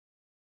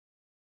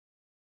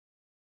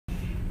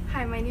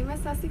Hi, my name is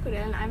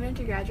Curiel and I'm an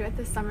undergraduate at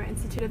the Summer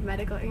Institute of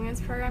Medical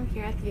Ignorance program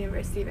here at the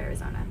University of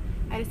Arizona.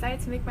 I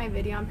decided to make my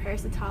video on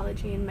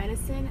parasitology in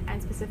medicine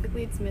and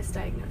specifically its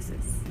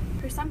misdiagnosis.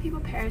 For some people,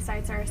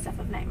 parasites are a stuff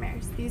of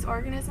nightmares. These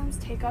organisms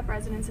take up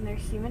residence in their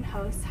human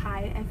hosts,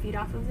 hide, and feed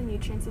off of the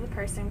nutrients of the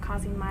person,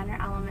 causing minor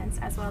ailments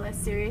as well as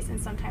serious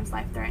and sometimes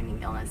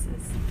life-threatening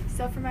illnesses.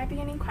 So for my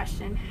beginning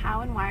question,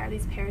 how and why are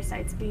these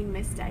parasites being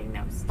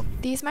misdiagnosed?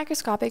 These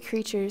microscopic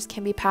creatures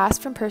can be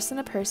passed from person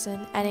to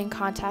person and in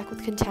contact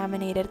with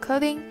contaminated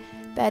clothing,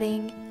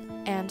 bedding,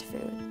 and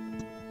food.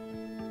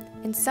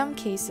 In some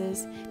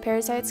cases,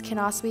 parasites can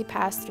also be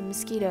passed through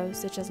mosquitoes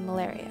such as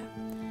malaria,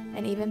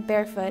 and even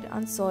barefoot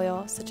on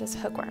soil such as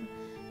hookworm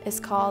is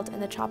called in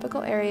the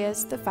tropical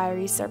areas the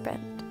fiery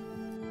serpent.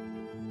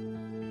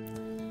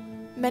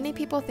 Many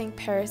people think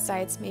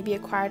parasites may be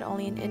acquired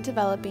only in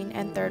developing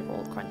and third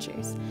world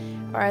countries,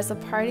 or as a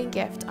parting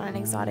gift on an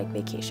exotic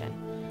vacation.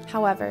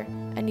 However,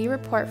 a new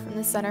report from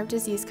the Center of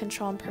Disease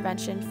Control and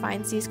Prevention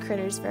finds these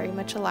critters very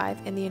much alive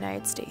in the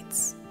United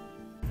States.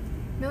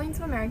 Millions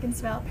of Americans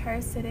develop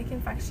parasitic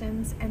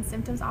infections, and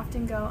symptoms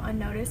often go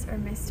unnoticed or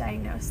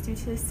misdiagnosed due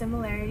to the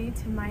similarity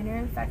to minor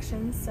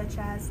infections such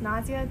as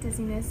nausea,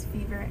 dizziness,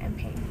 fever, and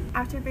pain.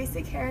 After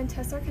basic care and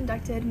tests are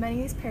conducted,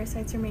 many of these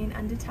parasites remain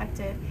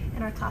undetected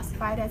and are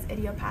classified as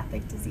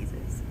idiopathic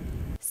diseases.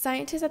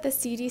 Scientists at the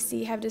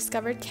CDC have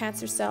discovered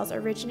cancer cells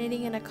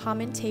originating in a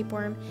common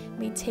tapeworm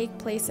may take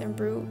place en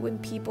route in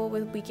people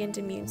with weakened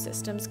immune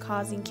systems,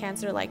 causing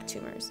cancer-like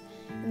tumors.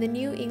 In the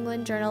New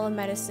England Journal of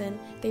Medicine,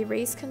 they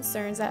raised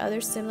concerns that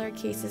other similar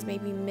cases may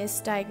be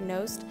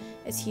misdiagnosed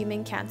as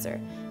human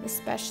cancer,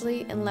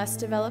 especially in less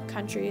developed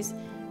countries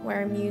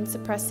where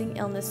immune-suppressing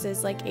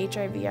illnesses like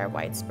HIV are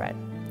widespread.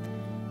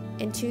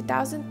 In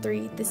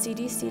 2003, the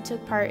CDC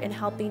took part in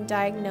helping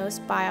diagnose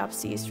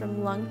biopsies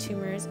from lung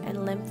tumors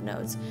and lymph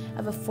nodes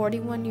of a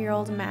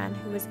 41-year-old man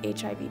who was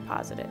HIV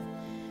positive.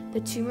 The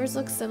tumors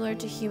looked similar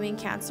to human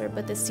cancer,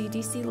 but the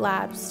CDC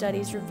lab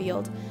studies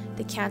revealed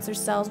the cancer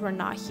cells were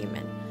not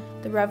human.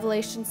 The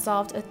revelation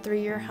solved a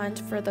 3-year hunt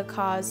for the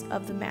cause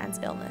of the man's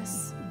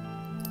illness.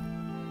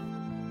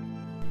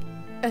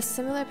 A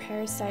similar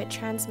parasite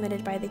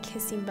transmitted by the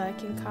kissing bug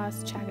can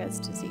cause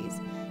Chagas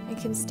disease and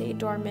can stay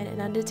dormant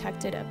and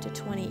undetected up to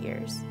 20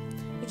 years.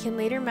 It can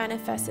later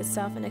manifest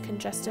itself in a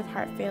congestive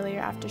heart failure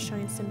after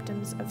showing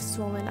symptoms of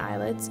swollen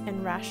eyelids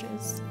and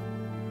rashes.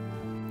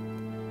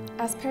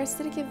 As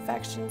parasitic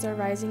infections are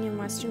rising in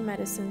Western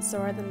medicine, so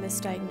are the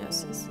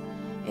misdiagnoses.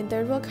 In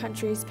third world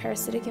countries,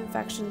 parasitic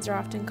infections are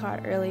often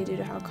caught early due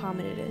to how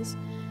common it is,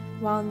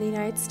 while in the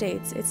United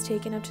States, it's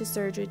taken up to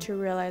surgery to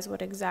realize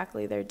what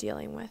exactly they're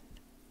dealing with.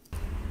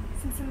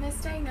 Since the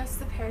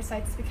misdiagnosis of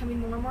parasites is becoming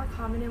more and more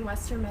common in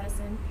Western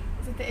medicine,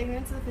 is it the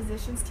ignorance of the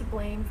physicians to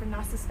blame for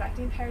not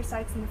suspecting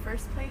parasites in the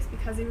first place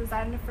because they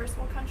reside in a first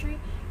world country,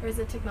 or is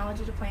it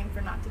technology to blame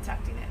for not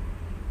detecting it?